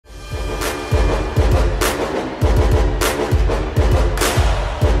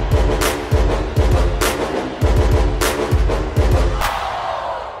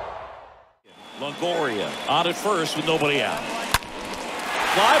On at first with nobody out.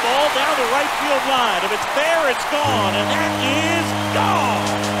 Fly ball down the right field line. If it's fair, it's gone, and that is gone.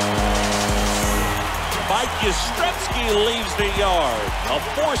 Mike Yastrzemski leaves the yard. A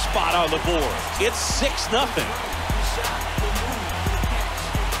 4-spot on the board. It's 6-0.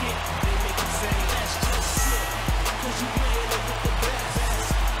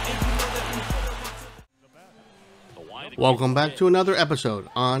 Welcome back to another episode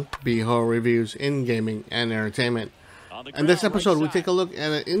on BHO Reviews in Gaming and Entertainment. In this episode, we take a look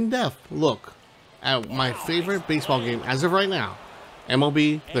at an in-depth look at my favorite baseball game as of right now,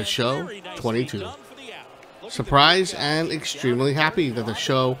 MLB The Show 22. Surprised and extremely happy that the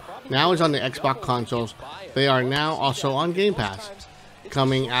show now is on the Xbox consoles. They are now also on Game Pass.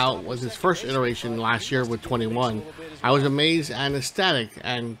 Coming out with its first iteration last year with 21, I was amazed and ecstatic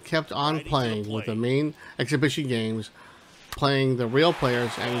and kept on playing with the main exhibition games, playing the real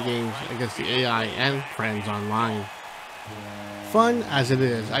players and games against the AI and friends online. Fun as it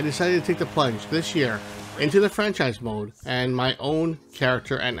is, I decided to take the plunge this year into the franchise mode and my own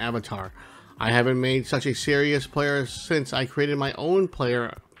character and avatar. I haven't made such a serious player since I created my own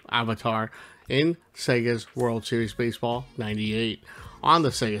player avatar in Sega's World Series Baseball 98 on the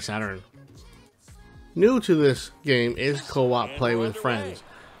Sega Saturn. New to this game is co-op play with friends.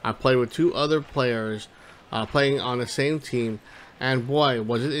 I played with 2 other players playing on the same team, and boy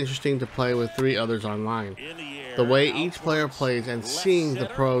was it interesting to play with 3 others online. The way each player plays and seeing the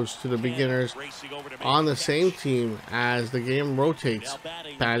pros to the beginners on the same team as the game rotates,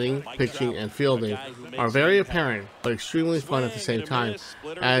 batting, pitching, and fielding are very apparent but extremely fun at the same time,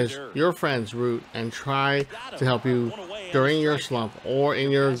 as your friends root and try to help you during your slump or in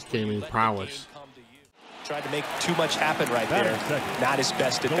your gaming prowess. Tried to make too much happen right there. Not his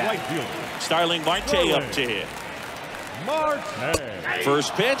best at bat. Starling Marte up to hit.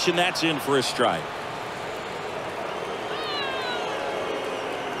 First pitch, and that's in for a strike.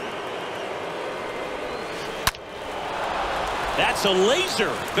 That's a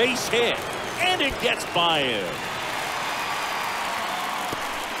laser base hit, and it gets by him.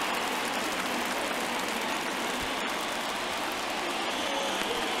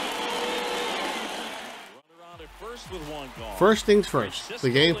 First things first, the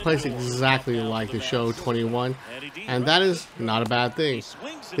game plays exactly like the show 21, and that is not a bad thing.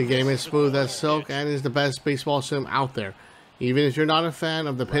 The game is smooth as silk and is the best baseball sim out there. Even if you're not a fan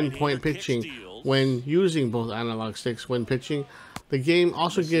of the pinpoint pitching when using both analog sticks when pitching, the game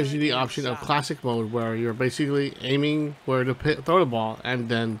also gives you the option of classic mode where you're basically aiming where to throw the ball and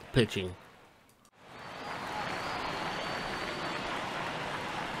then pitching.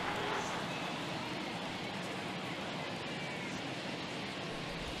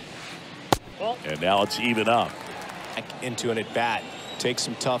 And now it's even up. Into an at-bat. Take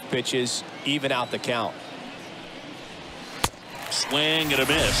some tough pitches, even out the count. Swing and a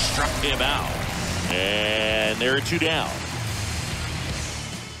miss. Struck him out. And there are 2 down.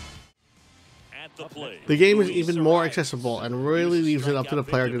 At the plate. The game is even more accessible and really leaves it up to the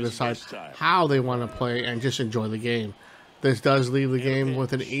player to decide how they want to play and just enjoy the game. This does leave the game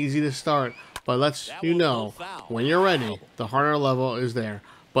with an easy to start, but lets you know when you're ready, the harder level is there,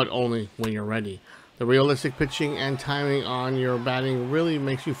 but only when you're ready. The realistic pitching and timing on your batting really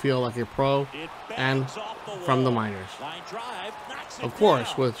makes you feel like a pro and from the minors. Of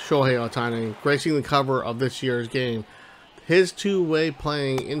course, with Shohei Ohtani gracing the cover of this year's game, his two-way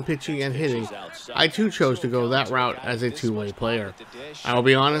playing in pitching and hitting, I too chose to go that route as a two-way player. I will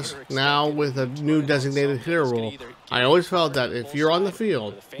be honest, now with a new designated hitter rule, I always felt that if you're on the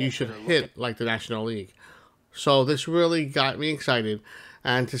field, you should hit like the National League. So this really got me excited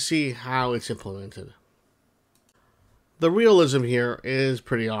and to see how it's implemented. The realism here is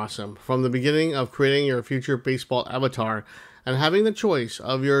pretty awesome. From the beginning of creating your future baseball avatar and having the choice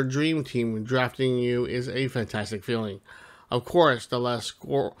of your dream team drafting you is a fantastic feeling. Of course, the less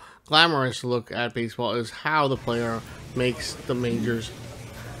glamorous look at baseball is how the player makes the majors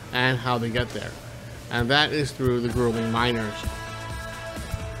and how they get there. And that is through the grooming minors.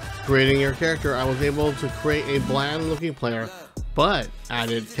 Creating your character, I was able to create a bland looking player, but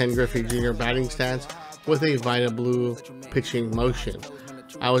added Ken Griffey Jr. batting stance with a Vita Blue pitching motion.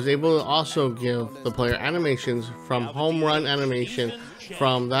 I was able to also give the player animations from home run animation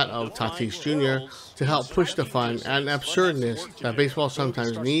from that of Tatis Jr. to help push the fun and absurdness that baseball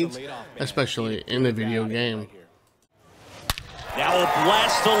sometimes needs, especially in the video game. Now a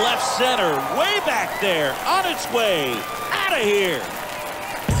blast to left center, way back there, on its way, out of here.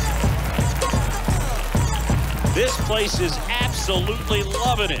 This place is absolutely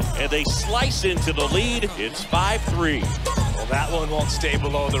loving it, and they slice into the lead. It's 5-3. Well, that one won't stay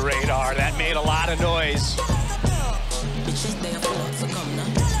below the radar. That made a lot of noise.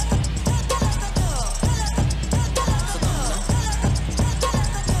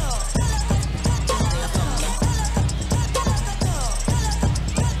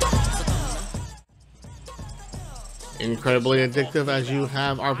 Incredibly addictive, as you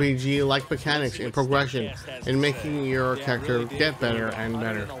have RPG-like mechanics and progression in making your character get better and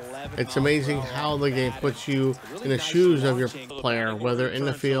better. It's amazing how the game puts you in the shoes of your player, whether in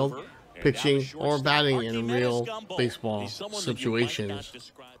the field, pitching, or batting in real baseball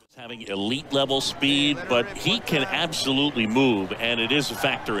situations. Having elite level speed, but he can absolutely move, and it is a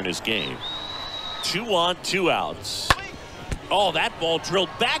factor in his game. 2 on, 2 outs. Oh, that ball drilled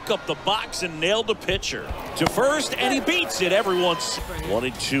back up the box and nailed the pitcher to first, and he beats it. Everyone's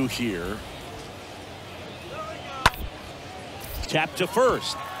 1-2 here. Tap to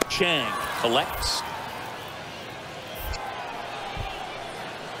first. Chang collects.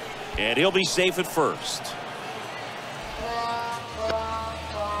 And he'll be safe at first.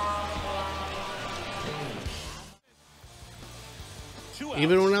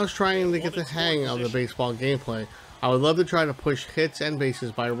 Even when I was trying to get the hang of the baseball gameplay, I would love to try to push hits and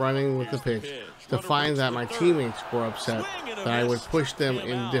bases by running with the pitch, to find that my teammates were upset that I would push them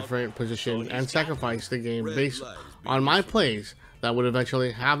in different positions and sacrifice the game based on my plays that would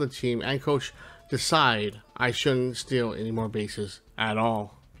eventually have the team and coach decide I shouldn't steal any more bases at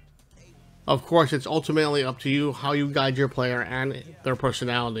all. Of course, it's ultimately up to you how you guide your player and their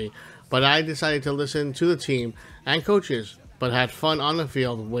personality, but I decided to listen to the team and coaches, but had fun on the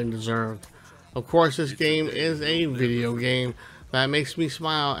field when deserved. Of course, this game is a video game that makes me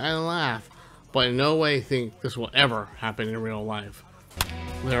smile and laugh, but in no way think this will ever happen in real life.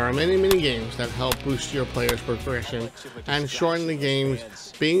 There are many games that help boost your player's progression and shorten the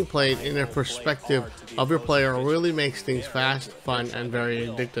games being played in the perspective of your player really makes things fast, fun, and very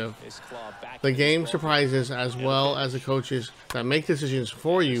addictive. The game surprises as well as the coaches that make decisions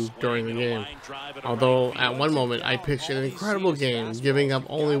for you during the game. Although at one moment I pitched an incredible game, giving up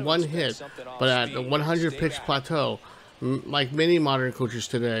only 1 hit, but at the 100 pitch plateau, like many modern coaches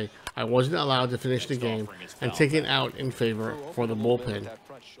today, I wasn't allowed to finish the game and taken out in favor for the bullpen.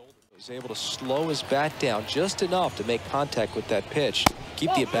 He's able to slow his bat down just enough to make contact with that pitch,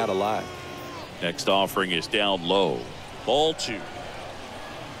 keep the at-bat alive. Next offering is down low. Ball 2.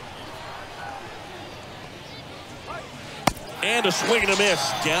 And a swing and a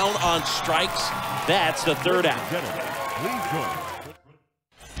miss. Down on strikes. That's the 3rd out.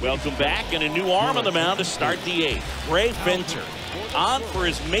 Welcome back, and a new arm on the mound to start the 8th. Ray Venter on for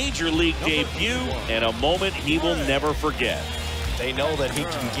his major league debut, and a moment he will never forget. They know that he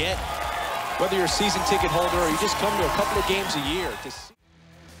can get, whether you're a season ticket holder or you just come to a couple of games a year.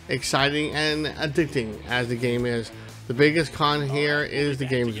 Exciting and addicting as the game is, the biggest con here is the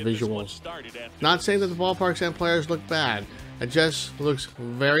game's visuals. Not saying that the ballparks and players look bad, it just looks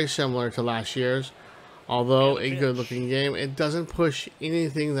very similar to last year's. Although a good looking game, it doesn't push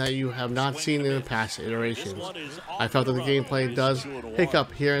anything that you have not seen in the past iterations. I felt that the gameplay does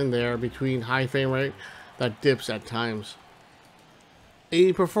hiccup here and there between high frame rate that dips at times.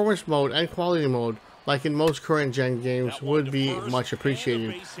 A performance mode and quality mode, like in most current gen games, would be much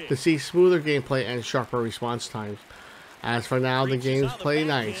appreciated to see smoother gameplay and sharper response times. As for now, the games play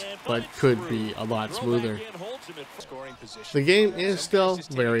nice, but could be a lot smoother. The game is still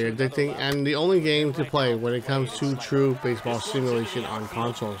very addicting and the only game to play when it comes to true baseball simulation on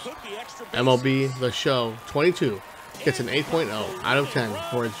consoles. MLB The Show 22 gets an 8.0 out of 10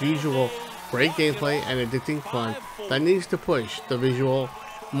 for its usual great gameplay and addicting fun that needs to push the visual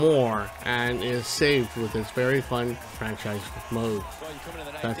more and is saved with its very fun franchise mode.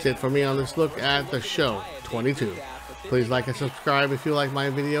 That's it for me on this look at The Show 22. Please like and subscribe if you like my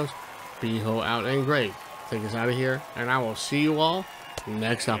videos. Beho out and great. Take us out of here, and I will see you all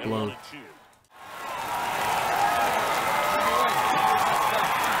next upload.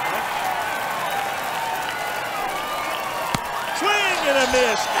 Swing and a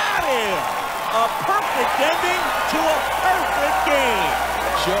miss. Got him. A perfect ending to a perfect game.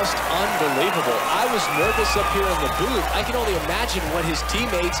 Just unbelievable. I was nervous up here in the booth. I can only imagine what his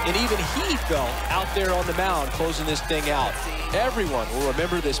teammates and even he felt out there on the mound closing this thing out. Everyone will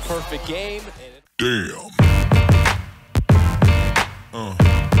remember this perfect game. Damn.